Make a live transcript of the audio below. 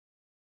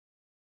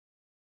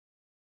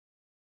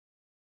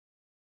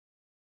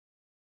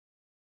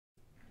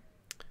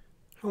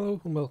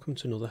Hello and welcome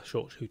to another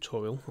short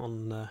tutorial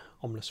on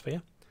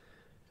Omnisphere.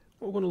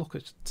 What we're going to look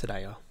at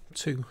today are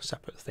two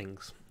separate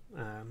things,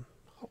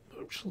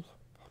 which will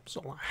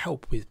sort of like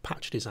help with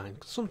patch design.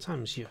 Cause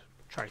sometimes you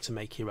try to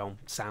make your own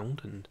sound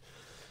and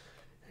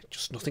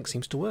just nothing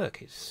seems to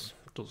work. It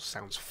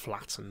sounds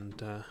flat and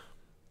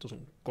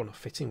doesn't going to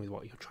fit in with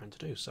what you're trying to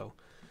do. So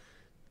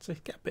to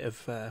get a bit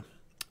of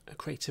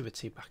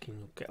creativity back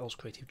in, get those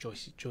creative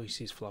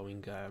juices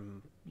flowing,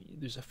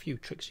 there's a few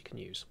tricks you can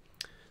use.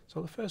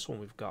 So the first one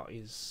we've got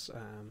is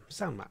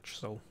sound match.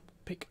 So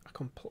pick a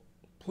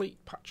complete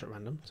patch at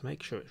random to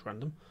make sure it's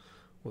random.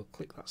 We'll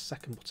click that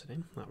second button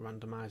in, that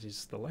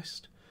randomizes the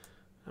list.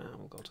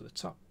 We'll go to the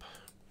top.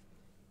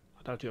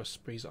 Adagio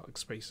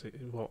Express.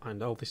 Well, I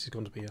know this is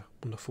going to be a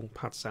wonderful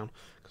pad sound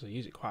because I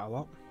use it quite a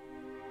lot.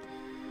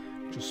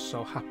 Just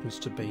so happens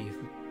to be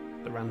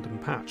the random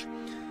patch.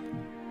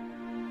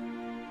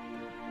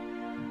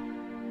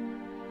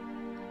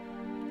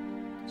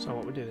 So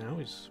what we do now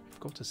is we've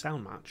got to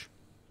sound match.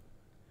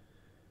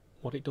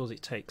 What it does,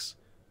 it takes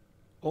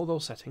all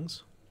those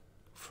settings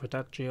for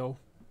Adagio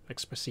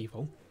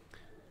Espressivo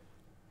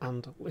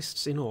and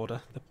lists in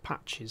order the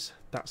patches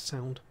that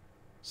sound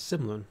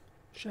similar and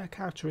share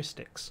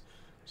characteristics.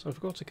 So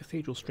if we go to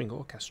Cathedral String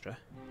Orchestra,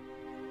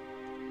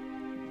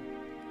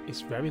 it's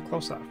very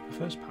close to that the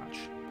first patch,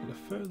 but the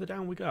further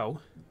down we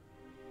go,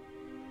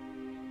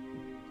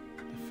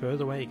 the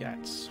further away it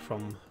gets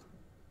from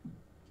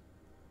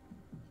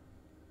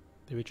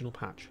the original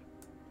patch.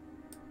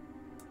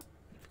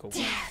 If we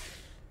go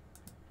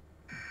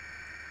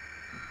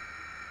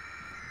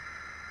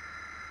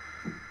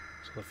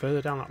So the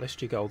further down that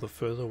list you go, the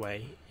further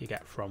away you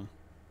get from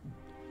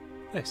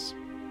this.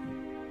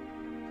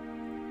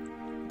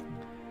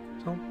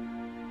 So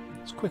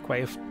it's a quick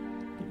way of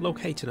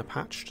locating a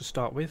patch to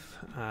start with,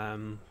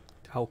 to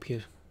help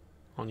you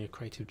on your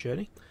creative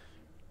journey,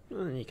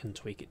 and then you can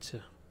tweak it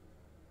to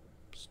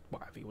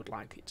whatever you would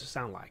like it to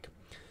sound like.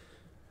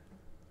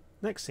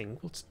 Next thing,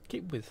 we'll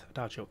keep with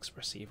Adagio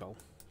Espressivo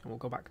and we'll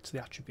go back to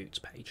the attributes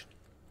page.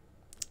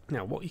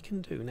 Now what you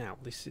can do now,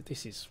 this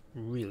is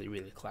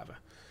really clever,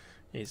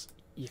 is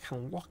you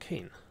can lock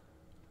in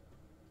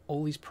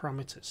all these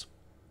parameters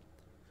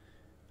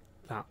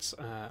that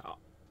are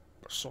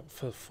sort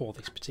of for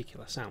this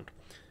particular sound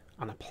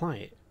and apply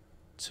it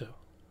to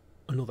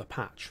another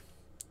patch.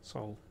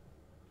 So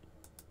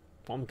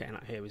what I'm getting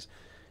at here is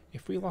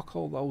if we lock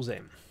all those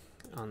in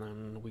and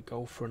then we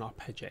go for an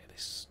arpeggiate,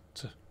 this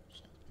to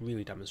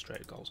really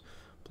demonstrate it goes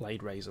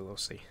Blade Razor,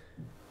 let's see.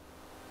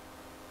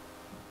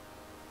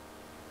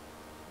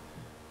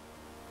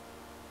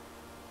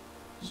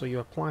 So you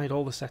applied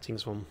all the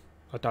settings from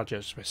Adagio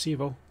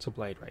Espressivo to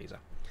Blade Razor.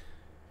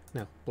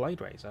 Now Blade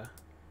Razor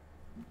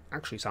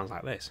actually sounds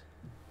like this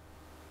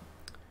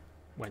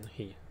when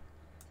he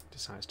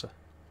decides to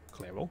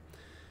clear all.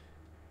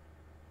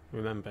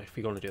 Remember, if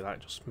you're going to do that,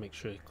 just make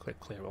sure you click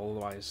clear all,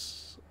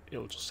 otherwise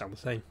it'll just sound the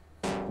same.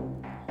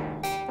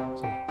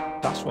 So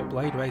that's what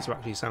Blade Razor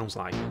actually sounds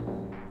like.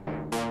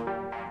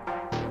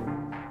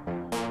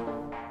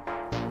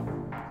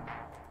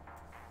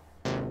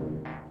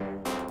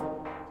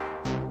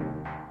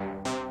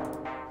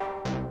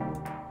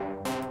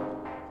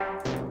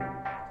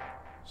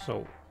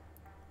 So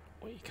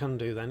what you can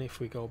do then, if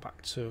we go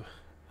back to,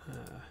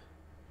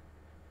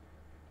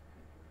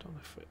 don't know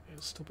if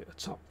it'll still be at the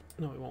top.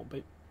 No, it won't be.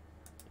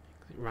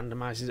 It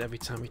randomizes every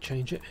time we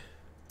change it.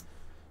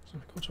 So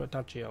we go to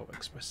Adagio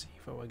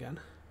Espressivo again.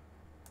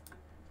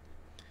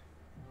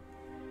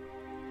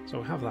 So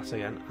we have that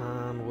again,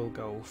 and we'll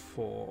go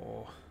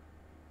for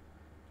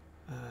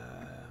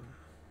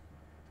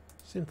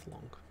synth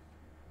long.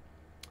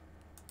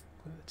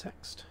 Clear the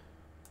text.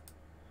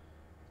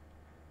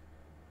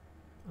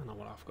 I know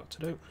what I've got to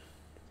do.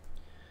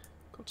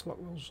 Got to lock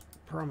those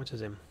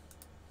parameters in.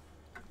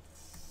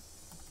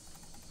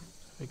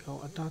 We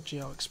go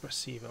Adagio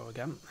Espressivo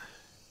again.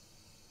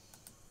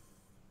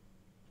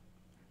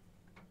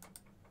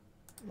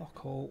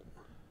 Lock all.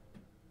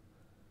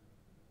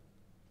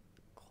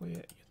 Clear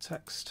your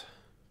text.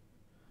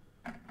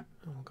 And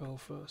we'll go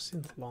for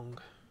synth long.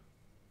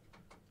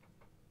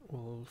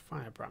 We'll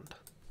Firebrand.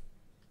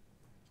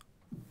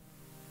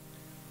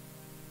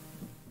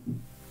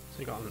 So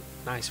you've got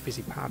a nice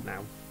fizzy pad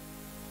now.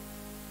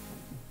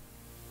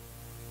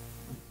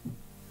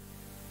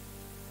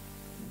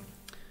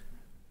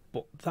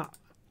 But that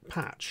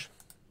patch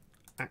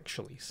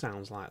actually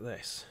sounds like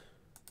this.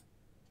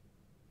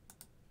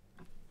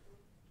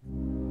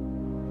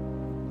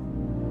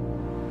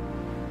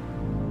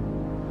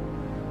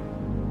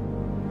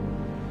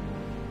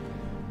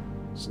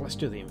 So let's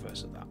do the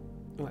inverse of that.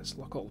 Let's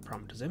lock all the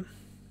parameters in.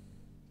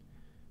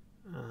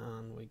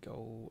 And we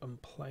go and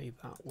play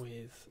that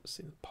with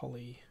synth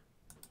poly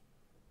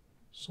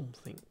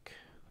something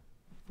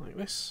like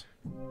this.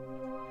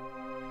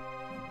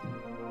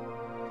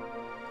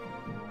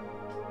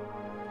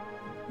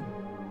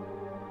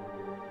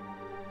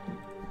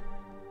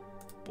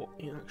 But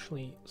it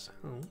actually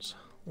sounds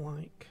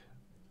like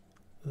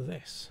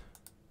this.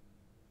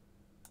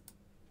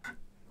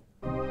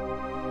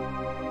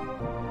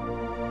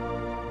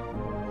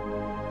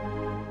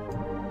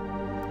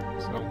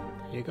 So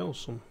here you go,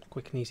 some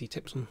quick and easy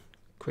tips on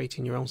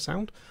creating your own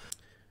sound.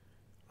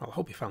 I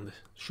hope you found this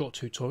short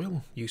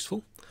tutorial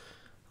useful,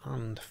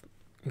 and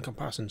in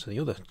comparison to the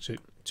other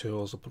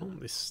tutorials I've put on,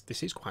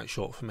 this is quite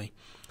short for me.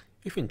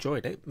 If you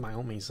enjoyed it, by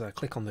all means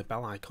click on the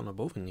bell icon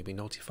above and you'll be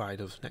notified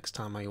of next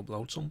time I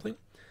upload something.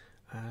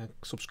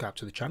 Subscribe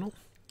to the channel,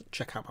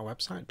 check out my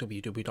website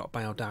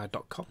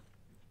www.biodive.com,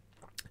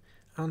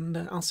 and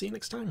I'll see you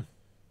next time.